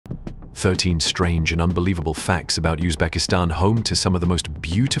13 strange and unbelievable facts about Uzbekistan, home to some of the most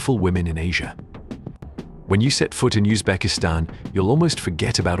beautiful women in Asia. When you set foot in Uzbekistan, you'll almost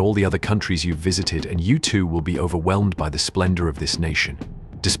forget about all the other countries you've visited, and you too will be overwhelmed by the splendor of this nation.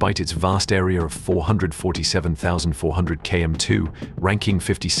 Despite its vast area of 447,400 km2, ranking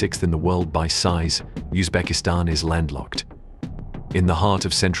 56th in the world by size, Uzbekistan is landlocked. In the heart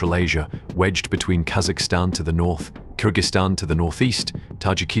of Central Asia, wedged between Kazakhstan to the north, Kyrgyzstan to the northeast,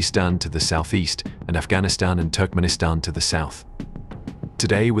 Tajikistan to the southeast, and Afghanistan and Turkmenistan to the south.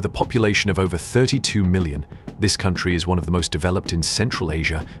 Today, with a population of over 32 million, this country is one of the most developed in Central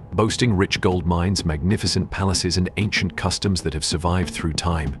Asia, boasting rich gold mines, magnificent palaces, and ancient customs that have survived through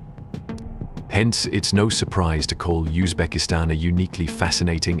time. Hence, it's no surprise to call Uzbekistan a uniquely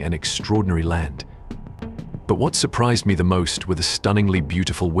fascinating and extraordinary land. But what surprised me the most were the stunningly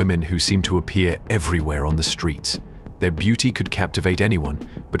beautiful women who seem to appear everywhere on the streets. Their beauty could captivate anyone,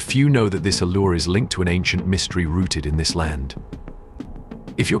 but few know that this allure is linked to an ancient mystery rooted in this land.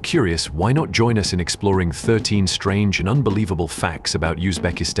 If you're curious, why not join us in exploring 13 strange and unbelievable facts about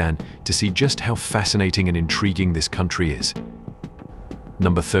Uzbekistan to see just how fascinating and intriguing this country is.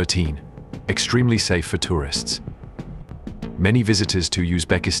 Number 13. Extremely safe for tourists. Many visitors to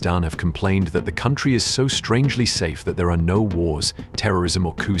Uzbekistan have complained that the country is so strangely safe that there are no wars, terrorism,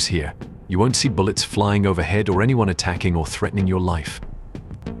 or coups here. You won't see bullets flying overhead or anyone attacking or threatening your life.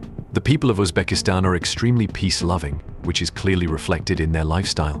 The people of Uzbekistan are extremely peace-loving, which is clearly reflected in their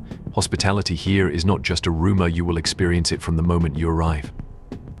lifestyle. Hospitality here is not just a rumor, you will experience it from the moment you arrive.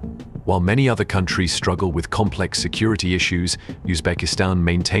 While many other countries struggle with complex security issues, Uzbekistan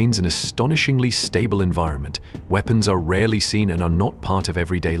maintains an astonishingly stable environment. Weapons are rarely seen and are not part of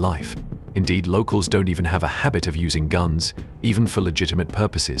everyday life. Indeed, locals don't even have a habit of using guns, even for legitimate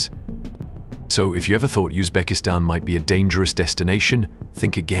purposes. So if you ever thought Uzbekistan might be a dangerous destination,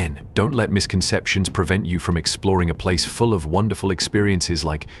 think again. Don't let misconceptions prevent you from exploring a place full of wonderful experiences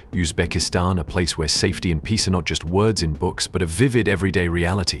like Uzbekistan, a place where safety and peace are not just words in books, but a vivid everyday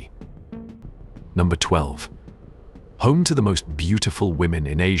reality. Number 12. Home to the most beautiful women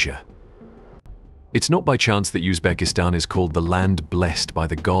in Asia. It's not by chance that Uzbekistan is called the land blessed by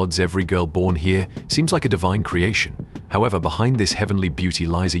the gods. Every girl born here seems like a divine creation. However, behind this heavenly beauty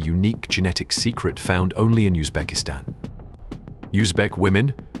lies a unique genetic secret found only in Uzbekistan. Uzbek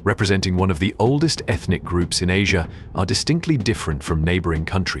women, representing one of the oldest ethnic groups in Asia, are distinctly different from neighboring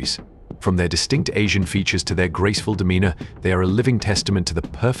countries. From their distinct Asian features to their graceful demeanor, they are a living testament to the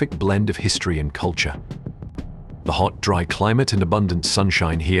perfect blend of history and culture. The hot, dry climate and abundant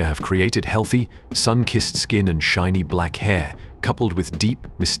sunshine here have created healthy, sun-kissed skin and shiny black hair, coupled with deep,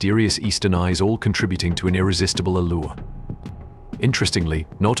 mysterious Eastern eyes, all contributing to an irresistible allure. Interestingly,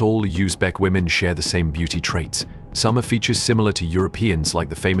 not all Uzbek women share the same beauty traits. Some have features similar to Europeans, like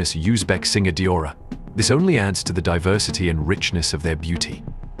the famous Uzbek singer Diora. This only adds to the diversity and richness of their beauty.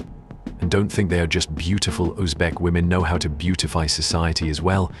 And don't think they are just beautiful. Uzbek women know how to beautify society as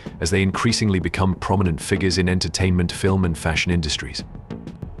well, as they increasingly become prominent figures in entertainment, film, and fashion industries.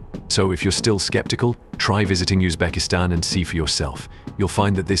 So if you're still skeptical, try visiting Uzbekistan and see for yourself. You'll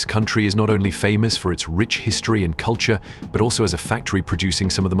find that this country is not only famous for its rich history and culture, but also as a factory producing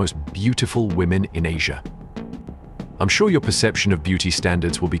some of the most beautiful women in Asia. I'm sure your perception of beauty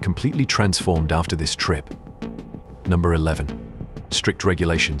standards will be completely transformed after this trip. Number 11. Strict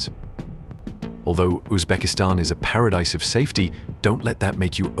regulations. Although Uzbekistan is a paradise of safety, don't let that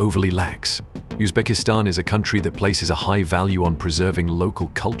make you overly lax. Uzbekistan is a country that places a high value on preserving local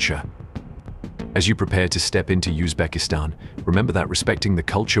culture. As you prepare to step into Uzbekistan, remember that respecting the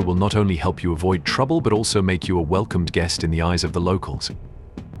culture will not only help you avoid trouble, but also make you a welcomed guest in the eyes of the locals.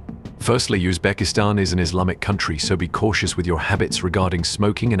 Firstly, Uzbekistan is an Islamic country, so be cautious with your habits regarding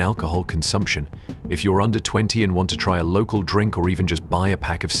smoking and alcohol consumption. If you're under 20 and want to try a local drink or even just buy a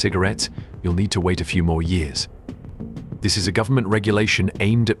pack of cigarettes, you'll need to wait a few more years. This is a government regulation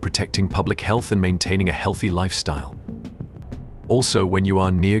aimed at protecting public health and maintaining a healthy lifestyle. Also, when you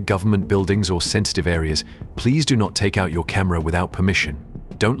are near government buildings or sensitive areas, please do not take out your camera without permission.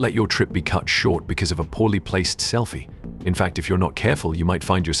 Don't let your trip be cut short because of a poorly placed selfie. In fact, if you're not careful, you might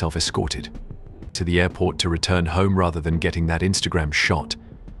find yourself escorted to the airport to return home rather than getting that Instagram shot.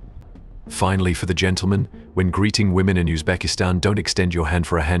 Finally, for the gentlemen, when greeting women in Uzbekistan, don't extend your hand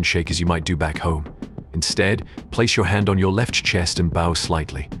for a handshake as you might do back home. Instead, place your hand on your left chest and bow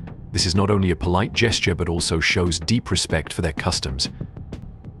slightly. This is not only a polite gesture, but also shows deep respect for their customs.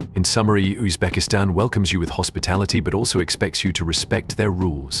 In summary, Uzbekistan welcomes you with hospitality, but also expects you to respect their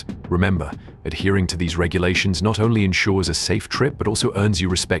rules. Remember, adhering to these regulations not only ensures a safe trip, but also earns you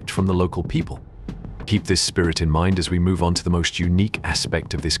respect from the local people. Keep this spirit in mind as we move on to the most unique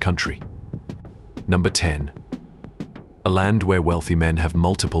aspect of this country. Number 10. A land where wealthy men have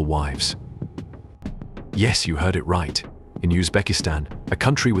multiple wives. Yes, you heard it right. In Uzbekistan, a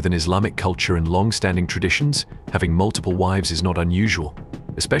country with an Islamic culture and long-standing traditions, having multiple wives is not unusual.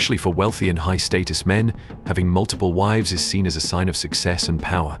 Especially for wealthy and high-status men, having multiple wives is seen as a sign of success and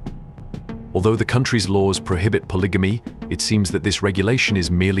power. Although the country's laws prohibit polygamy, it seems that this regulation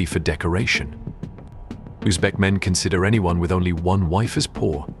is merely for decoration. Uzbek men consider anyone with only one wife as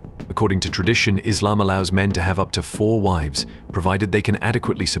poor. According to tradition, Islam allows men to have up to 4 wives, provided they can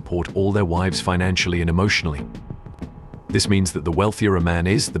adequately support all their wives financially and emotionally. This means that the wealthier a man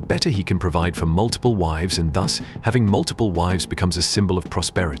is, the better he can provide for multiple wives, and thus, having multiple wives becomes a symbol of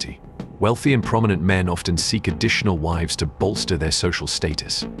prosperity. Wealthy and prominent men often seek additional wives to bolster their social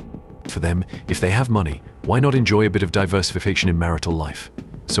status. For them, if they have money, why not enjoy a bit of diversification in marital life?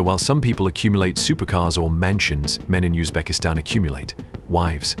 So while some people accumulate supercars or mansions, men in Uzbekistan accumulate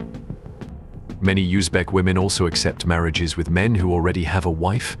wives. Many Uzbek women also accept marriages with men who already have a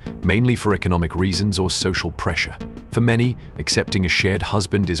wife, mainly for economic reasons or social pressure. For many, accepting a shared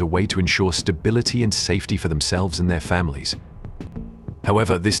husband is a way to ensure stability and safety for themselves and their families.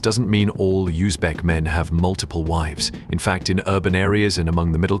 However, this doesn't mean all Uzbek men have multiple wives. In fact, in urban areas and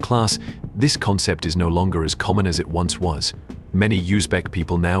among the middle class, this concept is no longer as common as it once was. Many Uzbek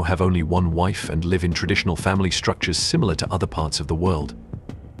people now have only one wife and live in traditional family structures similar to other parts of the world.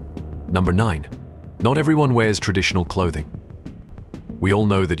 Number 9. Not everyone wears traditional clothing. We all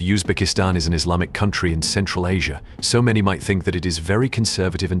know that Uzbekistan is an Islamic country in Central Asia, so many might think that it is very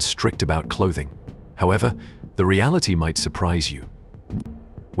conservative and strict about clothing. However, the reality might surprise you.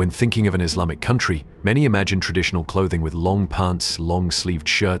 When thinking of an Islamic country, many imagine traditional clothing with long pants, long-sleeved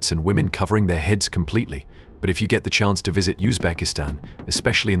shirts, and women covering their heads completely. But if you get the chance to visit Uzbekistan,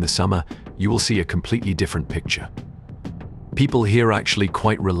 especially in the summer, you will see a completely different picture. People here are actually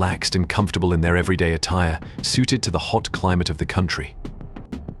quite relaxed and comfortable in their everyday attire, suited to the hot climate of the country.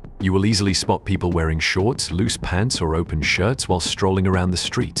 You will easily spot people wearing shorts, loose pants, or open shirts while strolling around the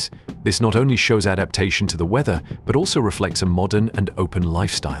streets. This not only shows adaptation to the weather, but also reflects a modern and open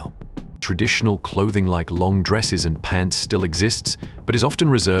lifestyle. Traditional clothing like long dresses and pants still exists, but is often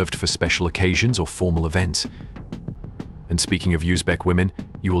reserved for special occasions or formal events. And speaking of Uzbek women,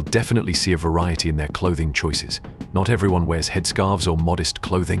 you will definitely see a variety in their clothing choices. Not everyone wears headscarves or modest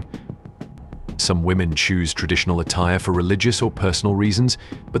clothing. Some women choose traditional attire for religious or personal reasons,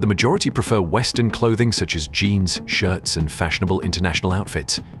 but the majority prefer Western clothing such as jeans, shirts, and fashionable international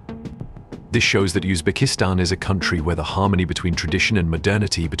outfits. This shows that Uzbekistan is a country where the harmony between tradition and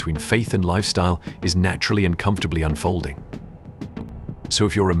modernity, between faith and lifestyle, is naturally and comfortably unfolding. So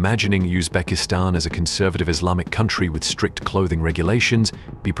if you're imagining Uzbekistan as a conservative Islamic country with strict clothing regulations,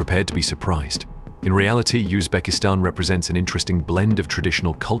 be prepared to be surprised. In reality, Uzbekistan represents an interesting blend of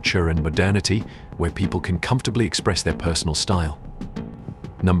traditional culture and modernity, where people can comfortably express their personal style.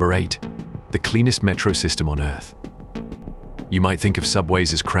 Number 8. The cleanest metro system on Earth. You might think of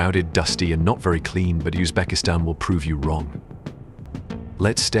subways as crowded, dusty, and not very clean, but Uzbekistan will prove you wrong.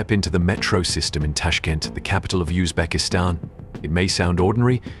 Let's step into the metro system in Tashkent, the capital of Uzbekistan. It may sound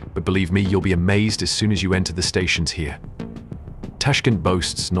ordinary, but believe me, you'll be amazed as soon as you enter the stations here. Tashkent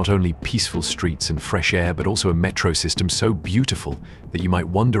boasts not only peaceful streets and fresh air, but also a metro system so beautiful that you might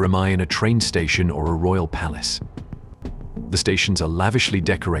wonder, am I in a train station or a royal palace? The stations are lavishly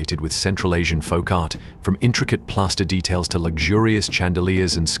decorated with Central Asian folk art, from intricate plaster details to luxurious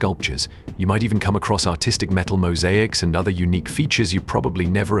chandeliers and sculptures. You might even come across artistic metal mosaics and other unique features you probably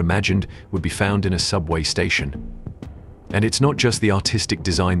never imagined would be found in a subway station. And it's not just the artistic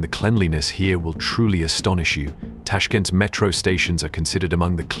design, the cleanliness here will truly astonish you. Tashkent's metro stations are considered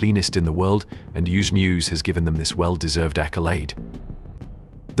among the cleanest in the world, and Uznews has given them this well-deserved accolade.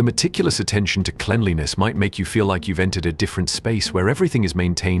 The meticulous attention to cleanliness might make you feel like you've entered a different space where everything is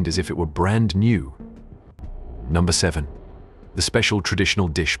maintained as if it were brand new. Number 7. The special traditional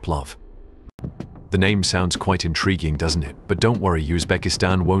dish plov. The name sounds quite intriguing, doesn't it? But don't worry,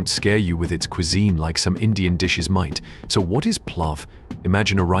 Uzbekistan won't scare you with its cuisine like some Indian dishes might. So what is plov?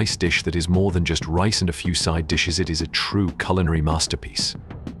 Imagine a rice dish that is more than just rice and a few side dishes. It is a true culinary masterpiece.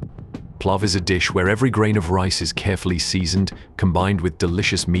 Plov is a dish where every grain of rice is carefully seasoned, combined with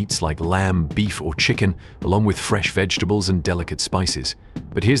delicious meats like lamb, beef, or chicken, along with fresh vegetables and delicate spices.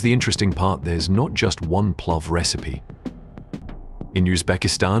 But here's the interesting part, there's not just one plov recipe. In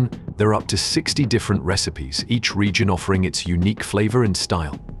Uzbekistan, there are up to 60 different recipes, each region offering its unique flavor and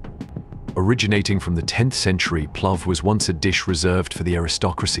style. Originating from the 10th century, plov was once a dish reserved for the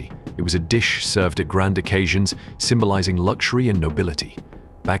aristocracy. It was a dish served at grand occasions, symbolizing luxury and nobility.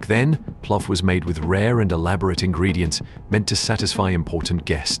 Back then, plov was made with rare and elaborate ingredients meant to satisfy important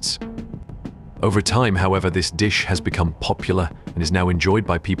guests. Over time, however, this dish has become popular and is now enjoyed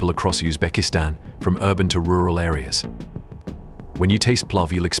by people across Uzbekistan, from urban to rural areas. When you taste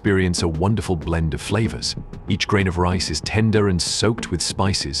plov, you'll experience a wonderful blend of flavors. Each grain of rice is tender and soaked with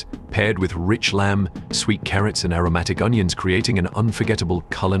spices, paired with rich lamb, sweet carrots, and aromatic onions, creating an unforgettable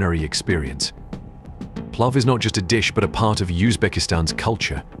culinary experience. Plov is not just a dish, but a part of Uzbekistan's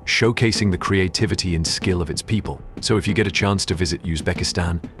culture, showcasing the creativity and skill of its people. So if you get a chance to visit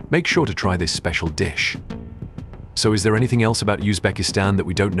Uzbekistan, make sure to try this special dish. So is there anything else about Uzbekistan that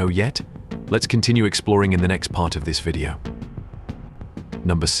we don't know yet? Let's continue exploring in the next part of this video.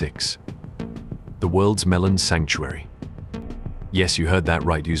 Number 6. The world's melon sanctuary. Yes, you heard that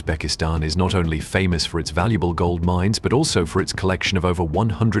right. Uzbekistan is not only famous for its valuable gold mines, but also for its collection of over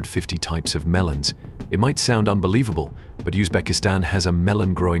 150 types of melons. It might sound unbelievable, but Uzbekistan has a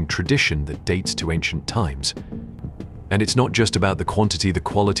melon growing tradition that dates to ancient times. And it's not just about the quantity, the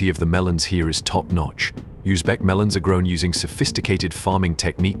quality of the melons here is top-notch. Uzbek melons are grown using sophisticated farming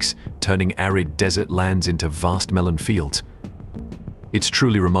techniques, turning arid desert lands into vast melon fields. It's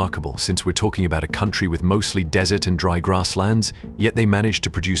truly remarkable, since we're talking about a country with mostly desert and dry grasslands, yet they managed to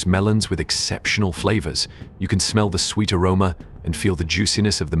produce melons with exceptional flavors. You can smell the sweet aroma and feel the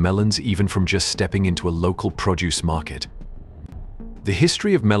juiciness of the melons even from just stepping into a local produce market. The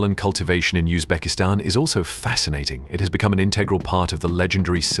history of melon cultivation in Uzbekistan is also fascinating. It has become an integral part of the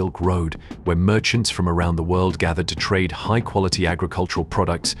legendary Silk Road, where merchants from around the world gathered to trade high-quality agricultural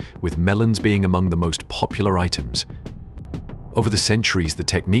products, with melons being among the most popular items. Over the centuries, the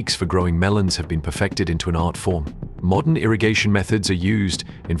techniques for growing melons have been perfected into an art form. Modern irrigation methods are used,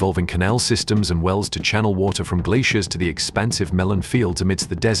 involving canal systems and wells to channel water from glaciers to the expansive melon fields amidst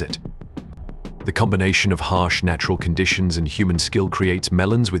the desert. The combination of harsh natural conditions and human skill creates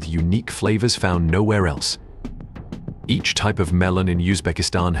melons with unique flavors found nowhere else. Each type of melon in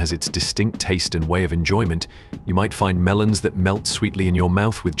Uzbekistan has its distinct taste and way of enjoyment. You might find melons that melt sweetly in your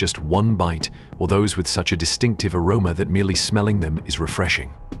mouth with just one bite, or those with such a distinctive aroma that merely smelling them is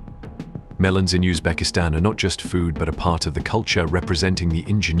refreshing. Melons in Uzbekistan are not just food, but a part of the culture, representing the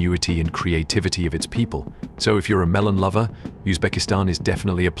ingenuity and creativity of its people. So if you're a melon lover, Uzbekistan is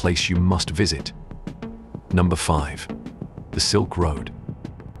definitely a place you must visit. Number 5. The Silk Road.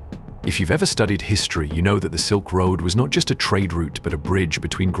 If you've ever studied history, you know that the Silk Road was not just a trade route, but a bridge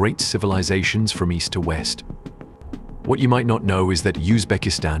between great civilizations from east to west. What you might not know is that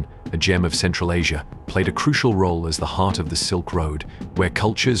Uzbekistan, a gem of Central Asia, played a crucial role as the heart of the Silk Road, where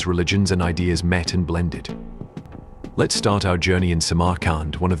cultures, religions, and ideas met and blended. Let's start our journey in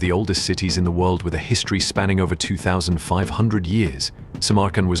Samarkand, one of the oldest cities in the world with a history spanning over 2,500 years.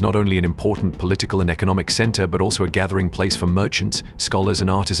 Samarkand was not only an important political and economic center, but also a gathering place for merchants, scholars, and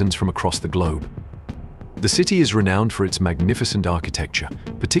artisans from across the globe. The city is renowned for its magnificent architecture,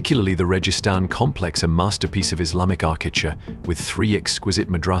 particularly the Registan complex, a masterpiece of Islamic architecture with 3 exquisite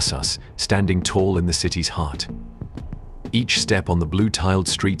madrasas standing tall in the city's heart. Each step on the blue-tiled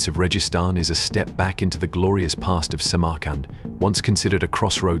streets of Registan is a step back into the glorious past of Samarkand, once considered a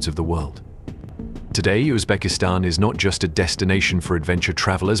crossroads of the world. Today, Uzbekistan is not just a destination for adventure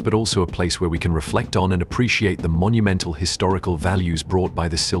travelers, but also a place where we can reflect on and appreciate the monumental historical values brought by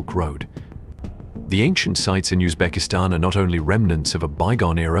the Silk Road. The ancient sites in Uzbekistan are not only remnants of a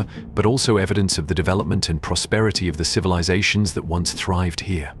bygone era, but also evidence of the development and prosperity of the civilizations that once thrived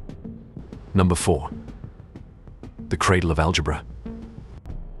here. Number 4. The cradle of algebra.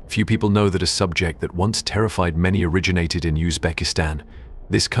 Few people know that a subject that once terrified many originated in Uzbekistan.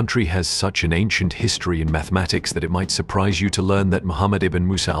 This country has such an ancient history in mathematics that it might surprise you to learn that Muhammad ibn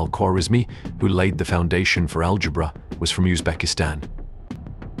Musa al-Khwarizmi, who laid the foundation for algebra, was from Uzbekistan.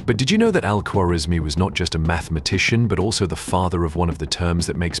 But did you know that al-Khwarizmi was not just a mathematician, but also the father of one of the terms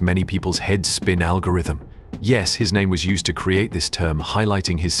that makes many people's heads spin: algorithm? Yes, his name was used to create this term,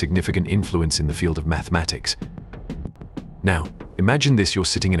 highlighting his significant influence in the field of mathematics. Now, imagine this: you're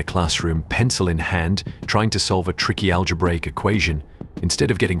sitting in a classroom, pencil in hand, trying to solve a tricky algebraic equation.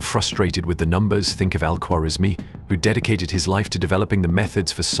 Instead of getting frustrated with the numbers, think of al-Khwarizmi, who dedicated his life to developing the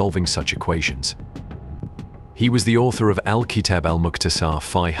methods for solving such equations. He was the author of Al-Kitab al-Mukhtasar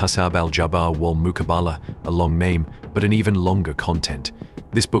fi Hasab al-Jabar wal-Muqabala, a long name, but an even longer content.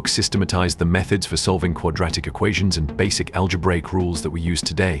 This book systematized the methods for solving quadratic equations and basic algebraic rules that we use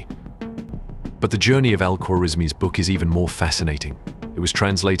today. But the journey of al-Khwarizmi's book is even more fascinating. It was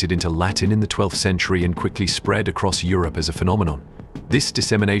translated into Latin in the 12th century and quickly spread across Europe as a phenomenon. This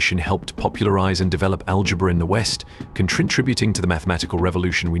dissemination helped popularize and develop algebra in the West, contributing to the mathematical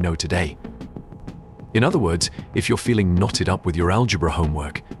revolution we know today. In other words, if you're feeling knotted up with your algebra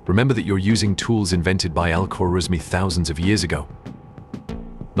homework, remember that you're using tools invented by Al-Khwarizmi thousands of years ago.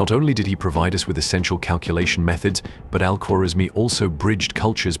 Not only did he provide us with essential calculation methods, but Al-Khwarizmi also bridged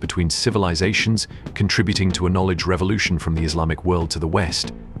cultures between civilizations, contributing to a knowledge revolution from the Islamic world to the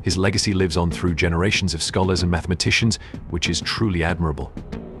West. His legacy lives on through generations of scholars and mathematicians, which is truly admirable.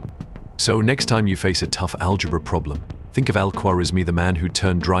 So next time you face a tough algebra problem, think of Al-Khwarizmi, the man who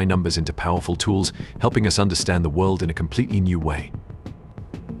turned dry numbers into powerful tools, helping us understand the world in a completely new way.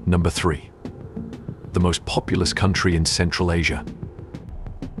 Number 3. The most populous country in Central Asia.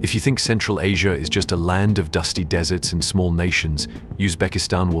 If you think Central Asia is just a land of dusty deserts and small nations,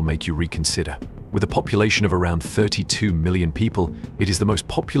 Uzbekistan will make you reconsider. With a population of around 32 million people, it is the most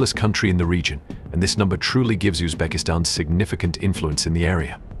populous country in the region, and this number truly gives Uzbekistan significant influence in the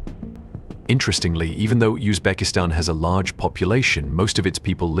area. Interestingly, even though Uzbekistan has a large population, most of its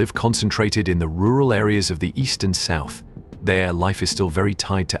people live concentrated in the rural areas of the east and south. There, life is still very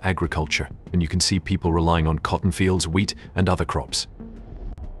tied to agriculture, and you can see people relying on cotton fields, wheat, and other crops.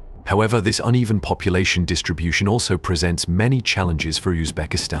 However, this uneven population distribution also presents many challenges for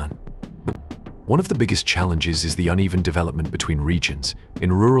Uzbekistan. One of the biggest challenges is the uneven development between regions.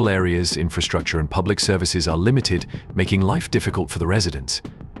 In rural areas, infrastructure and public services are limited, making life difficult for the residents.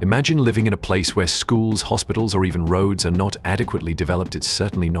 Imagine living in a place where schools, hospitals, or even roads are not adequately developed. It's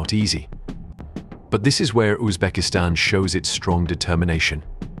certainly not easy. But this is where Uzbekistan shows its strong determination.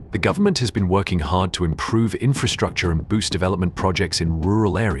 The government has been working hard to improve infrastructure and boost development projects in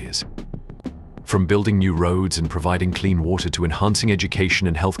rural areas. From building new roads and providing clean water to enhancing education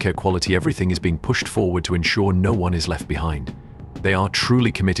and healthcare quality, everything is being pushed forward to ensure no one is left behind. They are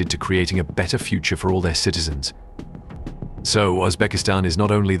truly committed to creating a better future for all their citizens. So, Uzbekistan is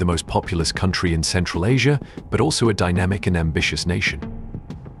not only the most populous country in Central Asia, but also a dynamic and ambitious nation.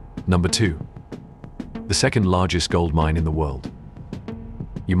 Number 2. The second largest gold mine in the world.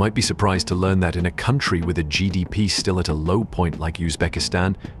 You might be surprised to learn that in a country with a GDP still at a low point like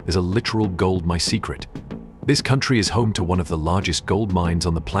Uzbekistan, there's a literal gold mine secret. This country is home to one of the largest gold mines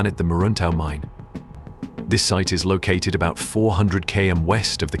on the planet, the Muruntau mine. This site is located about 400 km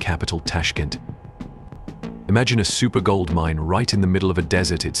west of the capital Tashkent. Imagine a super gold mine right in the middle of a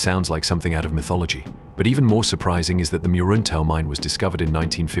desert. It sounds like something out of mythology. But even more surprising is that the Muruntau mine was discovered in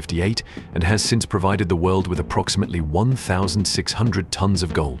 1958 and has since provided the world with approximately 1,600 tons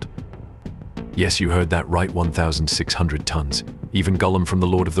of gold. Yes, you heard that right, 1,600 tons. Even Gollum from The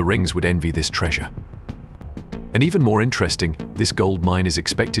Lord of the Rings would envy this treasure. And even more interesting, this gold mine is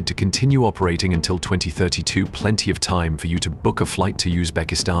expected to continue operating until 2032, plenty of time for you to book a flight to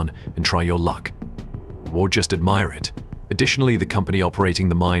Uzbekistan and try your luck. Or just admire it. Additionally, the company operating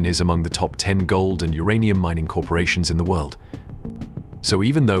the mine is among the top 10 gold and uranium mining corporations in the world. So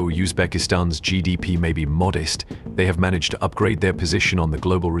even though Uzbekistan's GDP may be modest, they have managed to upgrade their position on the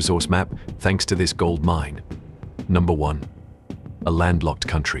global resource map thanks to this gold mine. Number 1. A landlocked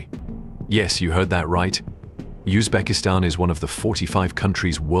country. Yes, you heard that right. Uzbekistan is one of the 45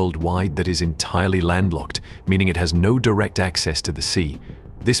 countries worldwide that is entirely landlocked, meaning it has no direct access to the sea.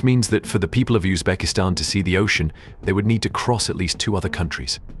 This means that for the people of Uzbekistan to see the ocean, they would need to cross at least 2 other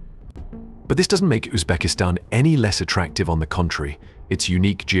countries. But this doesn't make Uzbekistan any less attractive. On the contrary, its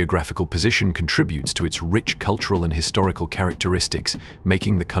unique geographical position contributes to its rich cultural and historical characteristics,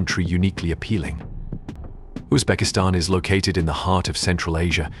 making the country uniquely appealing. Uzbekistan is located in the heart of Central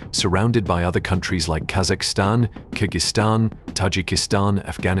Asia, surrounded by other countries like Kazakhstan, Kyrgyzstan, Tajikistan,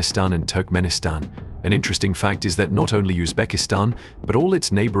 Afghanistan and Turkmenistan. An interesting fact is that not only Uzbekistan, but all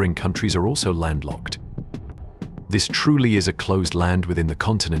its neighboring countries are also landlocked. This truly is a closed land within the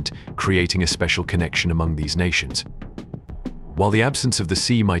continent, creating a special connection among these nations. While the absence of the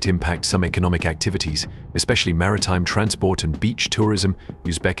sea might impact some economic activities, especially maritime transport and beach tourism,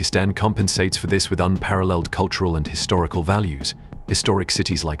 Uzbekistan compensates for this with unparalleled cultural and historical values. Historic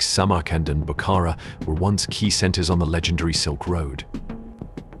cities like Samarkand and Bukhara were once key centers on the legendary Silk Road.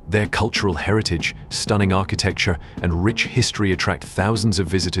 Their cultural heritage, stunning architecture, and rich history attract thousands of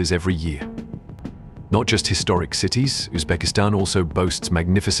visitors every year. Not just historic cities, Uzbekistan also boasts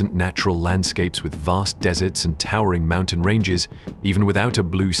magnificent natural landscapes with vast deserts and towering mountain ranges. Even without a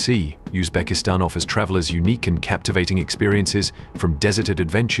blue sea, Uzbekistan offers travelers unique and captivating experiences, from deserted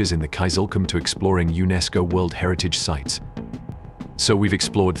adventures in the Kyrgyzstan to exploring UNESCO World Heritage Sites. So we've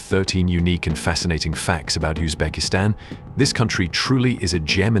explored 13 unique and fascinating facts about Uzbekistan. This country truly is a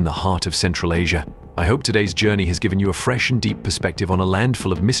gem in the heart of Central Asia. I hope today's journey has given you a fresh and deep perspective on a land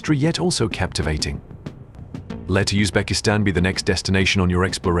full of mystery yet also captivating. Let Uzbekistan be the next destination on your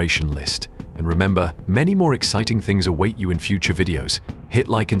exploration list. And remember, many more exciting things await you in future videos. Hit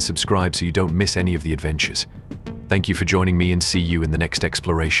like and subscribe so you don't miss any of the adventures. Thank you for joining me and see you in the next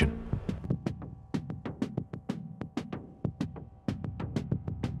exploration.